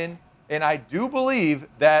bought in, and I do believe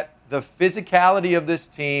that the physicality of this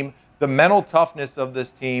team, the mental toughness of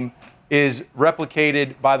this team, is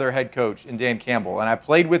replicated by their head coach in Dan Campbell. And I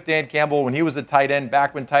played with Dan Campbell when he was a tight end,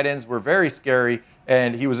 back when tight ends were very scary,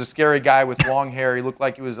 and he was a scary guy with long hair. He looked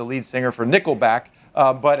like he was a lead singer for Nickelback.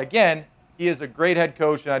 But again, he is a great head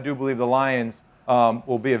coach, and I do believe the Lions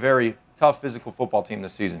will be a very tough physical football team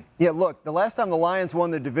this season. Yeah, look, the last time the Lions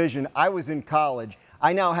won the division, I was in college.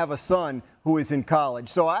 I now have a son who is in college.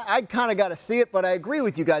 So I kind of got to see it, but I agree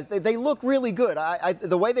with you guys. They look really good.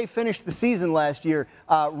 The way they finished the season last year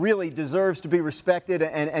really deserves to be respected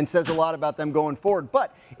and says a lot about them going forward.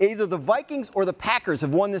 But either the Vikings or the Packers have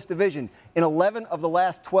won this division in 11 of the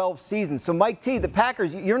last 12 seasons. So, Mike T., the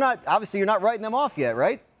Packers, you're not writing them off yet,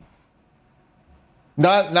 right?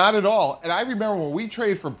 Not at all. And I remember when we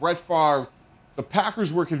traded for Brett Favre, the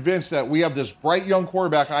Packers were convinced that we have this bright young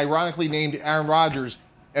quarterback, ironically named Aaron Rodgers.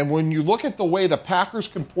 And when you look at the way the Packers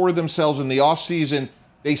comported themselves in the offseason,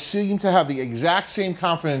 they seem to have the exact same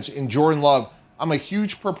confidence in Jordan Love. I'm a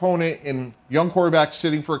huge proponent in young quarterbacks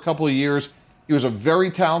sitting for a couple of years. He was a very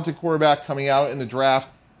talented quarterback coming out in the draft.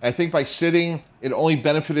 And I think by sitting, it only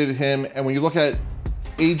benefited him. And when you look at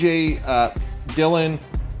A.J. Dillon,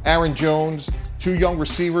 Aaron Jones, two young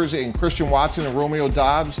receivers in Christian Watson and Romeo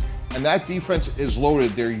Doubs, and that defense is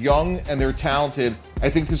loaded. They're young and they're talented. I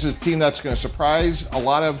think this is a team that's going to surprise a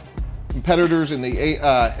lot of competitors in the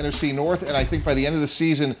NFC North, and I think by the end of the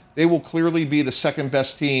season, they will clearly be the second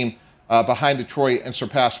best team behind Detroit and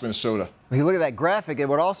surpass Minnesota. If you look at that graphic, it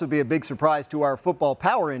would also be a big surprise to our Football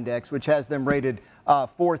Power Index, which has them rated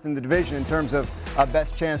fourth in the division in terms of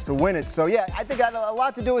best chance to win it. So, yeah, I think that had a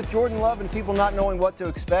lot to do with Jordan Love and people not knowing what to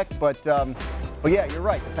expect. But yeah, you're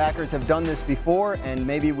right. The Packers have done this before, and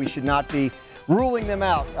maybe we should not be ruling them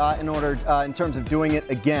out in terms of doing it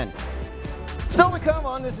again. Still to come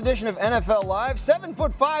on this edition of NFL Live,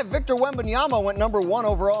 7'5" Victor Wembanyama went number 1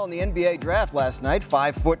 overall in the NBA draft last night.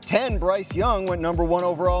 5'10" Bryce Young went number 1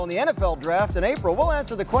 overall in the NFL draft in April. We'll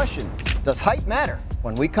answer the question, does height matter,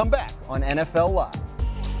 when we come back on NFL Live.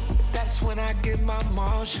 That's when I get my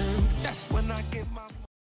motion. That's when I get my...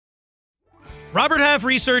 Robert Half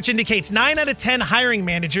research indicates 9 out of 10 hiring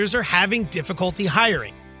managers are having difficulty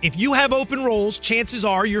hiring. If you have open roles, chances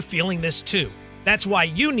are you're feeling this too. That's why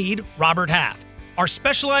you need Robert Half. Our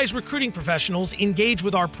specialized recruiting professionals engage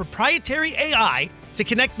with our proprietary AI to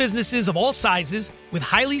connect businesses of all sizes with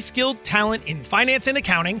highly skilled talent in finance and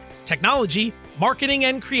accounting, technology, marketing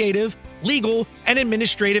and creative, legal, and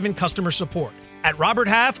administrative and customer support. At Robert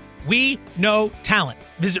Half, we know talent.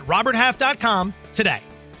 Visit roberthalf.com today.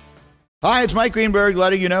 Hi, it's Mike Greenberg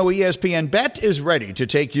letting you know ESPN Bet is ready to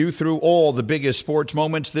take you through all the biggest sports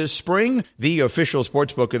moments this spring. The official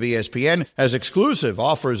sportsbook of ESPN has exclusive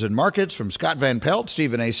offers and markets from Scott Van Pelt,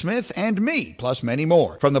 Stephen A. Smith, and me, plus many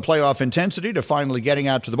more. From the playoff intensity to finally getting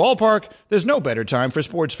out to the ballpark, there's no better time for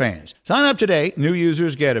sports fans. Sign up today. New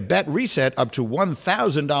users get a bet reset up to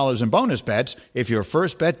 $1,000 in bonus bets if your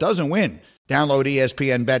first bet doesn't win. Download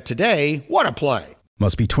ESPN Bet today. What a play.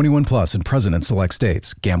 Must be 21 plus and present in select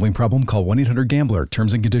states. Gambling problem? Call 1-800-GAMBLER.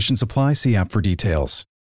 Terms and conditions apply. See app for details.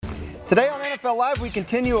 Today on NFL Live, we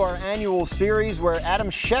continue our annual series where Adam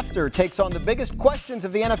Schefter takes on the biggest questions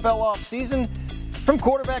of the NFL offseason, from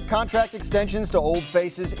quarterback contract extensions to old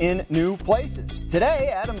faces in new places. Today,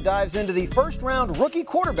 Adam dives into the first-round rookie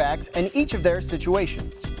quarterbacks and each of their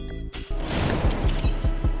situations.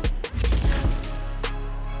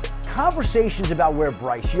 Conversations about where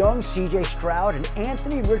Bryce Young, C.J. Stroud, and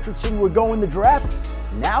Anthony Richardson would go in the draft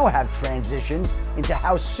now have transitioned into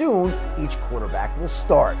how soon each quarterback will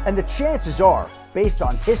start. And the chances are, based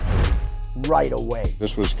on history, right away.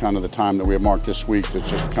 This was kind of the time that we had marked this week to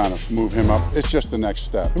just kind of move him up. It's just the next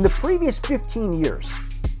step. In the previous 15 years,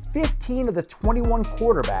 15 of the 21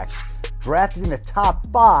 quarterbacks drafted in the top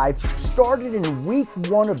 5 started in week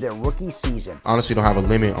 1 of their rookie season. Honestly, don't have a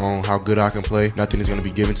limit on how good I can play. Nothing is going to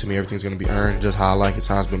be given to me. Everything's going to be earned. Just how I like it. It's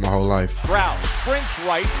how it's been my whole life. Stroud sprints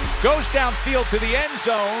right, goes downfield to the end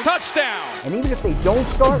zone. Touchdown! And even if they don't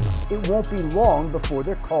start, it won't be long before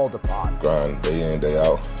they're called upon. Grind day in, day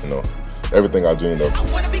out. You know, everything I dreamed of.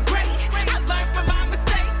 I want to be great. I learned from my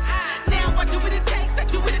mistakes. Now I do what it takes. I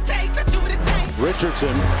do what it takes. I do what it takes.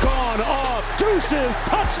 Richardson gone off. Deuces,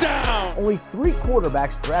 touchdown! Only 3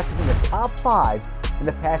 quarterbacks drafted in the top 5 in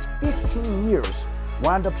the past 15 years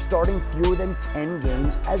wound up starting fewer than 10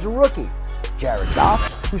 games as a rookie. Jared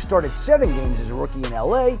Goff, who started 7 games as a rookie in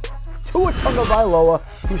LA, Tua Tagovailoa,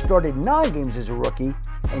 who started 9 games as a rookie,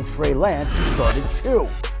 and Trey Lance, who started 2.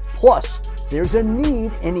 Plus, there's a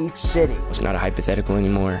need in each city. It's not a hypothetical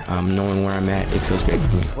anymore. Knowing where I'm at, it feels great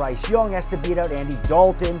for me. Bryce Young has to beat out Andy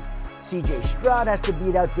Dalton, C.J. Stroud has to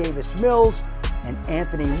beat out Davis Mills, and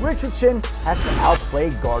Anthony Richardson has to outplay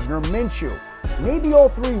Gardner Minshew. Maybe all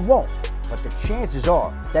three won't, but the chances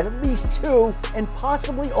are that at least two and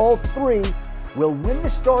possibly all three will win the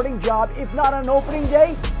starting job, if not on opening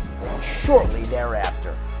day, then shortly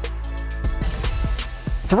thereafter.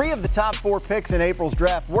 3 of the top 4 picks in April's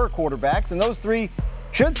draft were quarterbacks, and those 3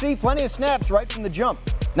 should see plenty of snaps right from the jump.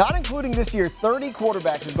 Not including this year, 30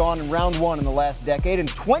 quarterbacks have gone in round 1 in the last decade, and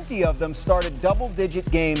 20 of them started double-digit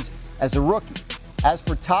games as a rookie. As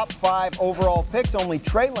for top 5 overall picks, only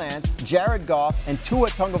Trey Lance, Jared Goff, and Tua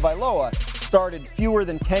Tagovailoa started fewer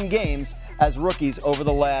than 10 games as rookies over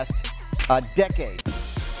the last decade.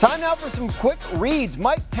 Time now for some quick reads.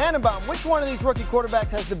 Mike Tannenbaum, which one of these rookie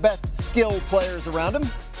quarterbacks has the best skilled players around him?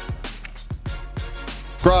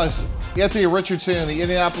 Bros, Anthony Richardson and the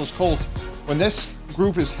Indianapolis Colts, when this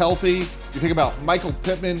group is healthy, you think about Michael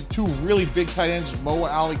Pittman, 2 really big tight ends, Mo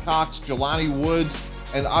Alley-Cox, Jelani Woods,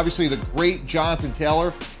 and obviously the great Jonathan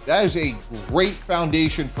Taylor. That is a great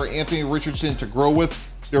foundation for Anthony Richardson to grow with.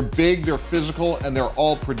 They're big, they're physical, and they're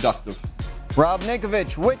all productive. Rob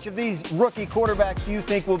Ninkovich, which of these rookie quarterbacks do you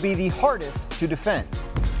think will be the hardest to defend?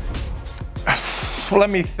 Let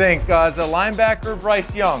me think. As a linebacker,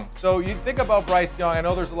 Bryce Young. So you think about Bryce Young, I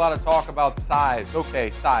know there's a lot of talk about size. Okay,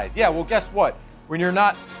 size. Yeah, well, guess what? When you're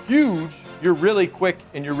not huge, you're really quick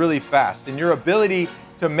and you're really fast. And your ability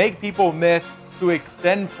to make people miss, to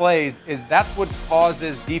extend plays, that's what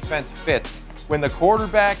causes defense fits. When the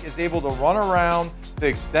quarterback is able to run around, to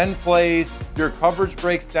extend plays, your coverage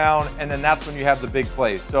breaks down, and then that's when you have the big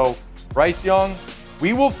plays. So Bryce Young,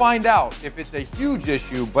 we will find out if it's a huge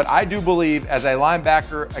issue, but I do believe as a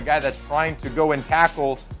linebacker, a guy that's trying to go and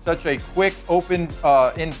tackle such a quick, open,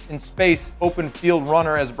 in space, open field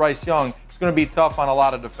runner as Bryce Young, it's going to be tough on a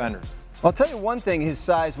lot of defenders. I'll tell you one thing his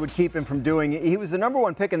size would keep him from doing. He was the number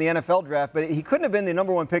 1 pick in the NFL draft, but he couldn't have been the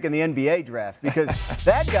number 1 pick in the NBA draft because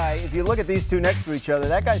that guy, if you look at these two next to each other,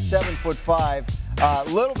 that guy's 7'5", a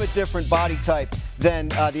little bit different body type than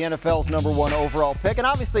the NFL's number 1 overall pick. And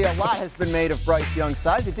obviously a lot has been made of Bryce Young's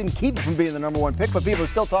size. It didn't keep him from being the number 1 pick, but people are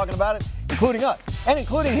still talking about it, including us and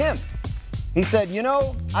including him. He said,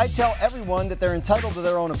 I tell everyone that they're entitled to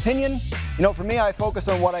their own opinion. For me, I focus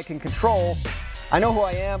on what I can control. I know who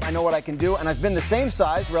I am, I know what I can do, and I've been the same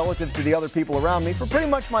size relative to the other people around me for pretty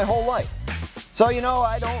much my whole life. So,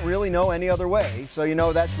 I don't really know any other way.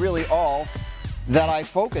 So, that's really all that I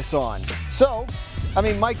focus on. So,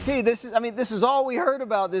 Mike T, this is all we heard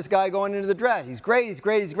about this guy going into the draft. He's great, he's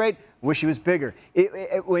great, he's great. Wish he was bigger.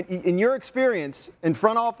 In your experience in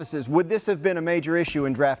front offices, would this have been a major issue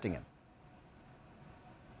in drafting him?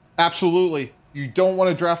 Absolutely. You don't want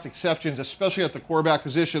to draft exceptions, especially at the quarterback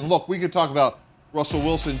position. Look, we could talk about Russell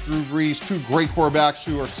Wilson, Drew Brees, 2 great quarterbacks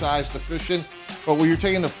who are size deficient. But when you're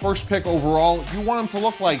taking the first pick overall, you want them to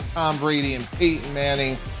look like Tom Brady and Peyton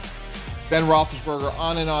Manning, Ben Roethlisberger,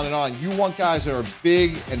 on and on and on. You want guys that are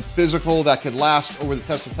big and physical that could last over the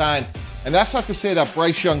test of time. And that's not to say that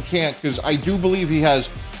Bryce Young can't, because I do believe he has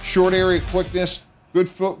short area quickness, good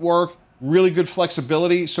footwork, really good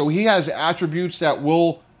flexibility. So he has attributes that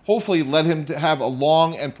will hopefully let him to have a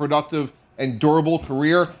long and productive and durable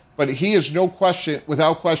career. But he is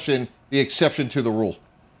without question, the exception to the rule.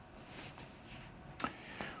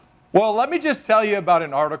 Well, let me just tell you about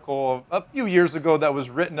an article a few years ago that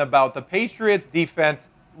was written about the Patriots defense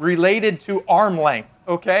related to arm length,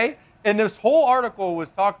 okay? And this whole article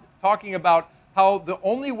was talking about how the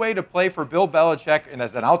only way to play for Bill Belichick and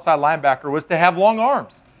as an outside linebacker was to have long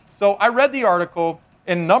arms. So I read the article,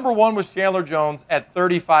 and number 1 was Chandler Jones at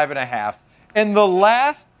 35.5. And the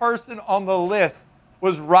last person on the list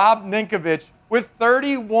was Rob Ninkovich with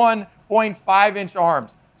 31.5-inch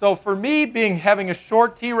arms. So for me, having a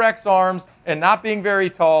short T-Rex arms and not being very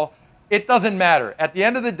tall, it doesn't matter. At the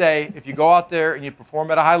end of the day, if you go out there and you perform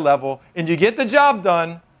at a high level and you get the job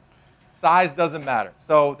done, size doesn't matter.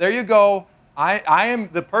 So there you go. I am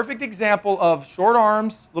the perfect example of short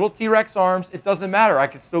arms, little T-Rex arms. It doesn't matter. I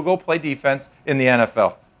can still go play defense in the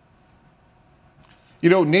NFL.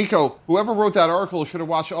 Nico, whoever wrote that article should have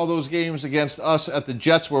watched all those games against us at the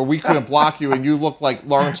Jets where we couldn't block you and you looked like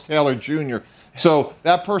Lawrence Taylor Jr. So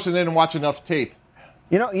that person didn't watch enough tape.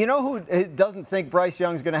 You know who doesn't think Bryce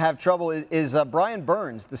Young's going to have trouble is Brian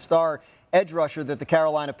Burns, the star edge rusher that the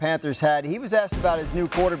Carolina Panthers had. He was asked about his new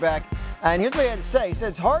quarterback, and here's what he had to say. He said,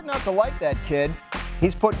 it's hard not to like that kid.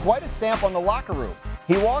 He's put quite a stamp on the locker room.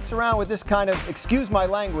 He walks around with this kind of, excuse my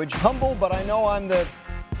language, humble, but I know I'm the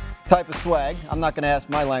type of swag. I'm not going to ask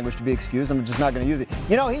my language to be excused. I'm just not going to use it.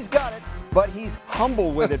 He's got it, but he's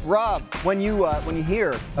humble with it. Rob, when you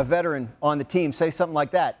hear a veteran on the team say something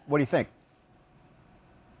like that, what do you think?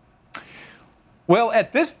 Well,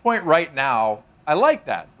 at this point right now, I like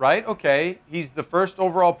that, right? Okay, he's the first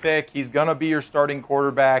overall pick. He's going to be your starting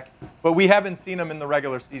quarterback, but we haven't seen him in the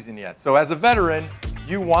regular season yet. So as a veteran,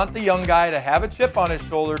 you want the young guy to have a chip on his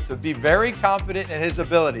shoulder, to be very confident in his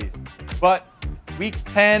abilities. But week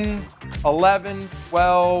 10, 11,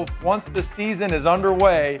 12, once the season is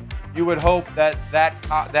underway, you would hope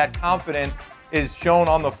that confidence is shown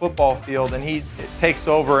on the football field and he takes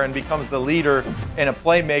over and becomes the leader and a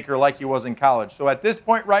playmaker like he was in college. So at this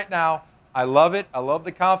point right now, I love it. I love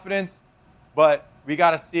the confidence, but we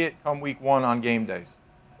got to see it come week 1 on game days.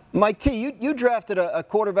 Mike T, you drafted a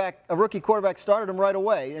rookie quarterback, started him right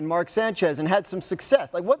away in Mark Sanchez and had some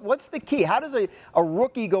success. Like, what's the key? How does a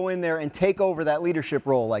rookie go in there and take over that leadership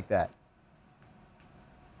role like that?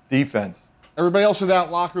 Defense. Everybody else in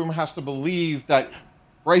that locker room has to believe that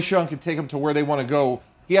Bryce Young can take them to where they want to go.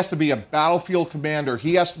 He has to be a battlefield commander.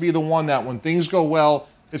 He has to be the one that when things go well,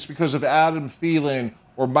 it's because of Adam Thielen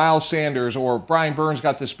or Miles Sanders or Brian Burns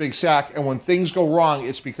got this big sack. And when things go wrong,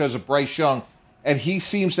 it's because of Bryce Young. And he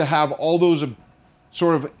seems to have all those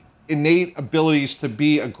sort of innate abilities to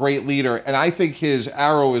be a great leader. And I think his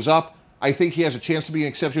arrow is up. I think he has a chance to be an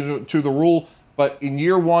exception to the rule. But in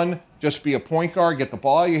year 1, just be a point guard, get the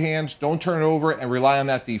ball out of your hands, don't turn it over, and rely on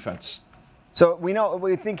that defense. So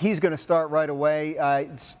we think he's going to start right away.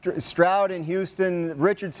 Stroud in Houston,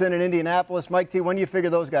 Richardson in Indianapolis. Mike T, when do you figure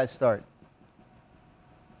those guys start?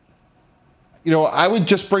 You know, I would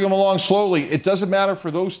just bring them along slowly. It doesn't matter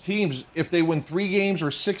for those teams if they win 3 games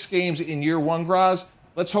or 6 games in year 1, Graz.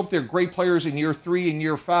 Let's hope they're great players in year 3 and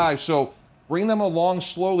year 5. So bring them along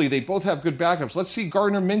slowly. They both have good backups. Let's see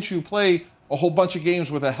Gardner Minshew play a whole bunch of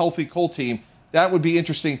games with a healthy Colt team. That would be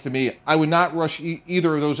interesting to me. I would not rush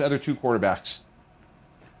either of those other 2 quarterbacks.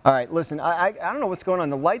 All right, listen, I don't know what's going on.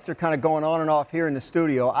 The lights are kind of going on and off here in the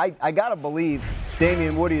studio. I got to believe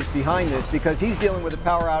Damien Woody is behind this because he's dealing with a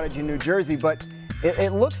power outage in New Jersey, but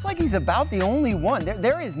it looks like he's about the only one.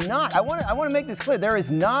 There is not, I want to make this clear, there is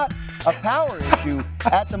not a power issue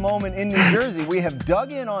at the moment in New Jersey. We have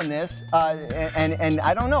dug in on this, and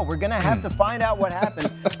I don't know. We're going to have to find out what happened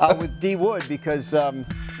with D. Wood because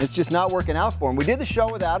it's just not working out for him. We did the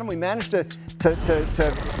show without him. We managed to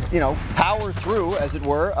power through, as it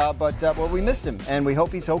were, but we missed him, and we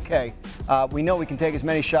hope he's okay. We know we can take as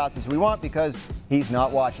many shots as we want because he's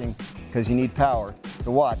not watching because you need power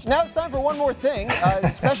to watch. Now it's time for one more thing.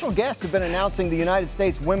 Special guests have been announcing the United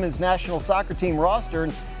States women's national soccer team roster,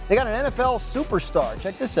 and they got an NFL superstar.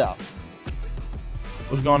 Check this out.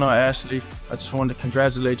 What's going on, Ashley? I just wanted to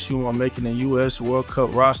congratulate you on making the U.S. World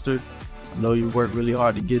Cup roster. I know you worked really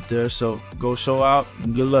hard to get there, so go show out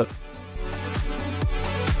and good luck.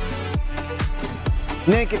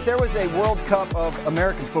 Nick, if there was a World Cup of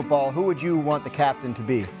American football, who would you want the captain to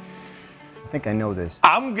be? I think I know this.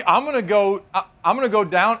 I'm gonna go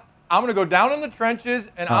down in the trenches,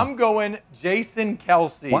 and I'm going Jason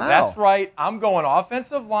Kelce. Wow. That's right. I'm going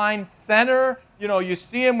offensive line, center. You know, you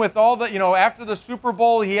see him with all the, after the Super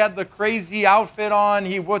Bowl, he had the crazy outfit on.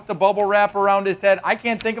 He put the bubble wrap around his head. I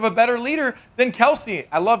can't think of a better leader than Kelce.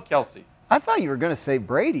 I love Kelce. I thought you were going to say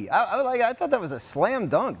Brady. I thought that was a slam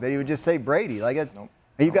dunk that he would just say Brady. Nope.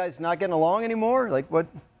 Are you guys not getting along anymore? Like what?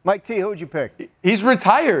 Mike T, who would you pick? He's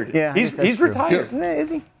retired. Yeah, he's retired. Yeah, is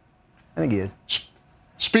he? I think he is.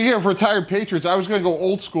 Speaking of retired Patriots, I was going to go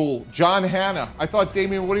old school. John Hanna. I thought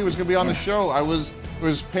Damien Woody was going to be on the show. I was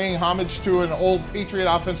paying homage to an old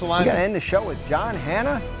Patriot offensive lineman. You got to end the show with John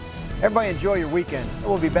Hanna? Everybody enjoy your weekend.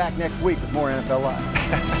 We'll be back next week with more NFL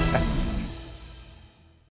Live.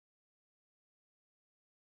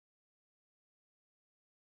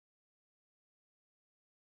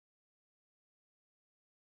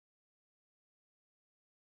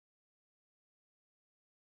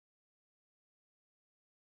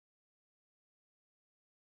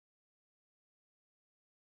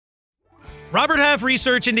 Robert Half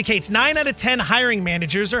research indicates 9 out of 10 hiring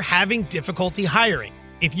managers are having difficulty hiring.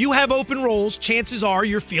 If you have open roles, chances are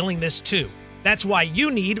you're feeling this too. That's why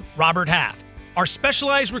you need Robert Half. Our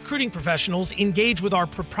specialized recruiting professionals engage with our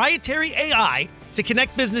proprietary AI to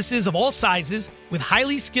connect businesses of all sizes with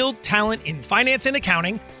highly skilled talent in finance and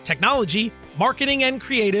accounting, technology, marketing and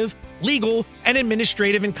creative, legal, and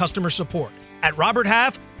administrative and customer support. At Robert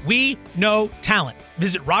Half, we know talent.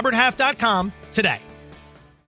 Visit roberthalf.com today.